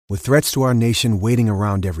With threats to our nation waiting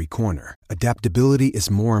around every corner, adaptability is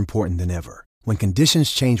more important than ever. When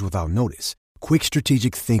conditions change without notice, quick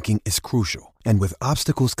strategic thinking is crucial. And with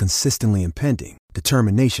obstacles consistently impending,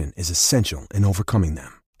 determination is essential in overcoming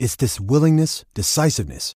them. It's this willingness,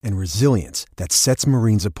 decisiveness, and resilience that sets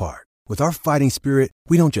Marines apart. With our fighting spirit,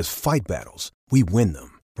 we don't just fight battles, we win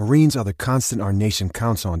them. Marines are the constant our nation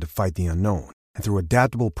counts on to fight the unknown. And through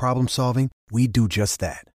adaptable problem solving, we do just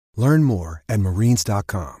that. Learn more at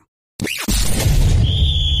marines.com.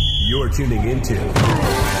 You're tuning into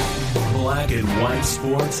Black and White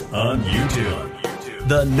Sports on YouTube.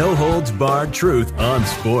 The no-holds-barred truth on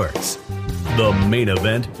sports. The main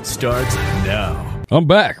event starts now. I'm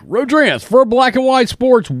back. Rodriguez for Black and White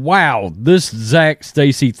Sports. Wow, this Zac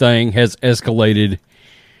Stacy thing has escalated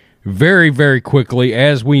very, very quickly.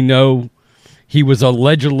 As we know, he was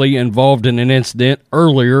allegedly involved in an incident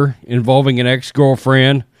earlier involving an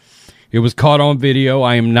ex-girlfriend. It was caught on video.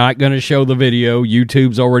 I am not going to show the video.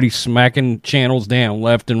 YouTube's already smacking channels down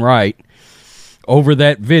left and right over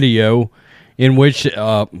that video in which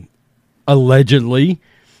allegedly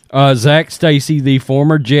Zac Stacy, the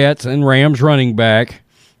former Jets and Rams running back,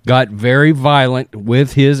 got very violent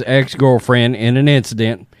with his ex-girlfriend in an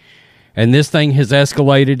incident, and this thing has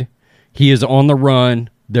escalated. He is on the run.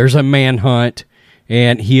 There's a manhunt,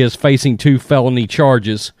 and he is facing 2 felony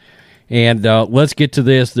charges. And let's get to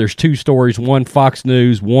this. There's 2 stories, one Fox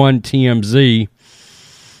News, one TMZ,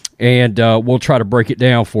 and we'll try to break it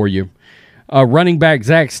down for you. Running back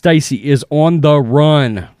Zac Stacy is on the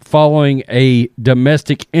run following a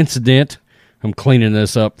domestic incident. I'm cleaning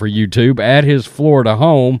this up for YouTube. At his Florida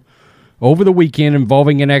home over the weekend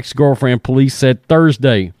involving an ex-girlfriend, police said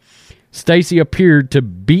Thursday. Stacy appeared to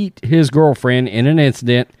beat his girlfriend in an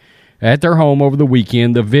incident at their home over the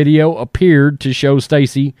weekend. The video appeared to show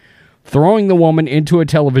Stacy throwing the woman into a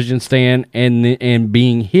television stand and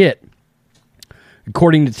being hit.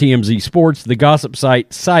 According to TMZ Sports, the gossip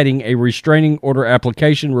site citing a restraining order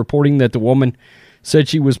application reporting that the woman said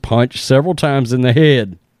she was punched several times in the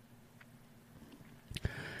head.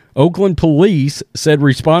 Oakland police said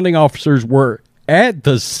responding officers were at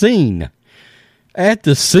the scene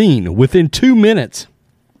within 2 minutes,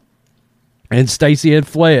 and Stacy had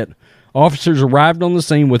fled. Officers arrived on the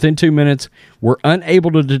scene within 2 minutes, were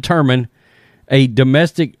unable to determine a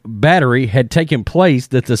domestic battery had taken place,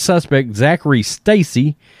 that the suspect, Zachary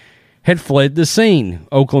Stacy, had fled the scene,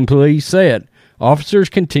 Oakland police said. Officers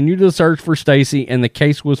continued the search for Stacy, and the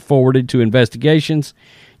case was forwarded to investigations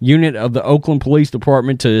unit of the Oakland Police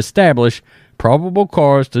Department to establish probable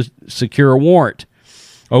cause to secure a warrant.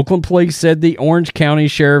 Oakland police said the Orange County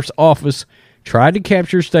Sheriff's Office tried to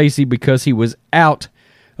capture Stacy because he was out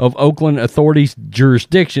of Oakland authorities'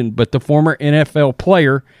 jurisdiction, but the former NFL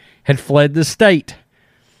player had fled the state.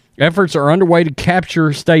 Efforts are underway to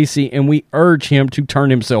capture Stacy, and we urge him to turn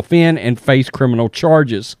himself in and face criminal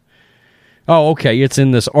charges. Oh, okay, it's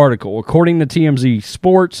in this article. According to TMZ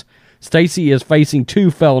Sports, Stacy is facing 2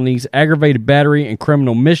 felonies, aggravated battery and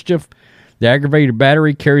criminal mischief. The aggravated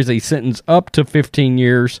battery carries a sentence up to 15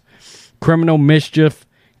 years. Criminal mischief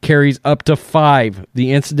carries up to 5.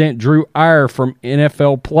 The incident drew ire from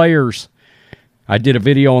NFL players. I did a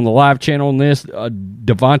video on the live channel on this.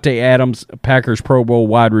 Davante Adams, Packers Pro Bowl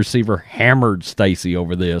wide receiver, hammered Stacy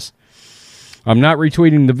over this. I'm not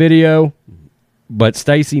retweeting the video, but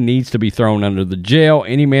Stacy needs to be thrown under the jail.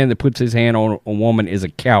 Any man that puts his hand on a woman is a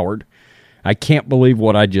coward. I can't believe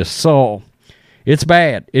what I just saw. It's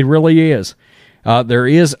bad. It really is. There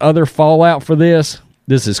is other fallout for this.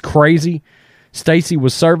 This is crazy. Stacy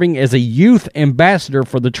was serving as a youth ambassador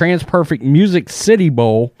for the TransPerfect Music City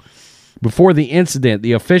Bowl before the incident.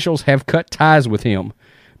 The officials have cut ties with him.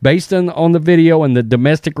 Based on the video and the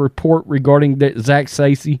domestic report regarding Zac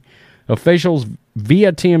Stacy, officials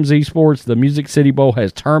via TMZ Sports, the Music City Bowl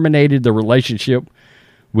has terminated the relationship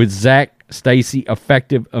with Zac Stacy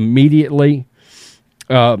effective immediately.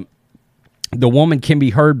 The woman can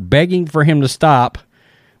be heard begging for him to stop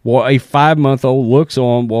while a 5-month-old looks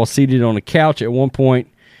on while seated on a couch. At one point,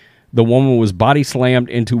 the woman was body slammed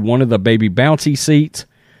into one of the baby bouncy seats.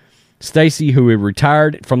 Stacy, who had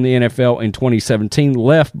retired from the NFL in 2017,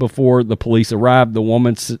 left before the police arrived. The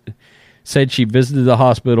woman said she visited the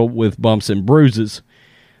hospital with bumps and bruises.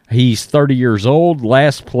 He's 30 years old,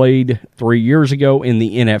 last played 3 years ago in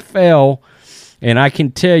the NFL, and I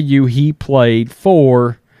can tell you he played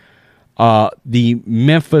for the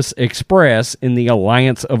Memphis Express in the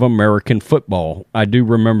Alliance of American Football. I do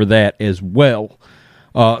remember that as well.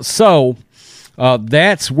 So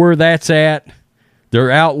that's where that's at.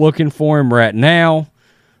 They're out looking for him right now.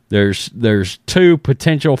 There's 2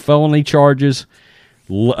 potential felony charges,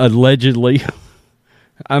 allegedly.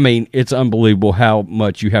 I mean, it's unbelievable how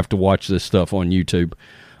much you have to watch this stuff on YouTube.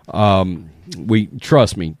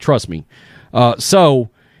 Trust me. So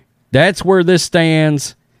that's where this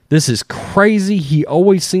stands. This is crazy. He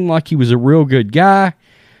always seemed like he was a real good guy.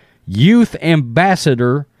 Youth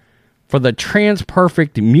ambassador for the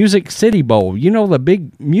TransPerfect Music City Bowl. You know, the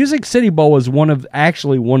big Music City Bowl is one of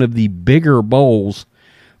the bigger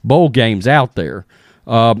bowl games out there.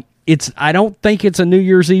 I don't think it's a New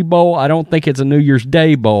Year's Eve bowl. I don't think it's a New Year's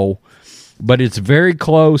Day bowl, but it's very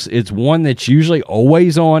close. It's one that's usually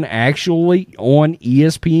always on ESPN,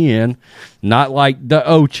 not like the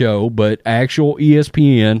Ocho, but actual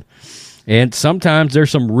ESPN. And sometimes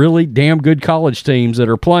there's some really damn good college teams that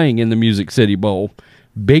are playing in the Music City Bowl.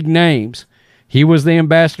 Big names. He was the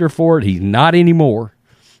ambassador for it. He's not anymore.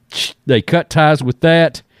 They cut ties with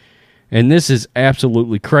that. And this is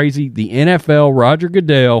absolutely crazy. The NFL, Roger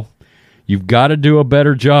Goodell, you've got to do a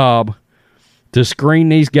better job to screen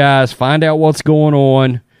these guys, find out what's going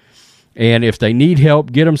on, and if they need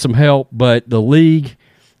help, get them some help. But the league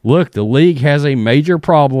has a major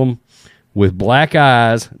problem with black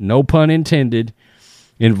eyes, no pun intended,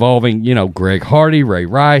 involving, Greg Hardy, Ray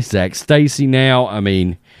Rice, Zach Stacy now. I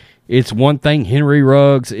mean, it's one thing, Henry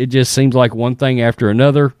Ruggs. It just seems like one thing after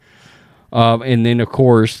another. And then, of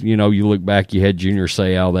course, you look back, you had Junior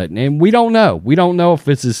Seau, that, and we don't know. We don't know if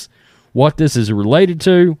this is what this is related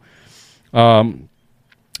to.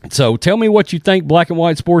 So tell me what you think, black and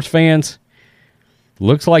white sports fans.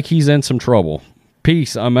 Looks like he's in some trouble.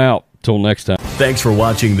 Peace. I'm out. Till next time. Thanks for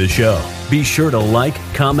watching the show. Be sure to like,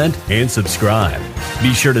 comment, and subscribe.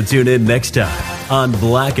 Be sure to tune in next time on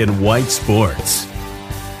Black and White Sports.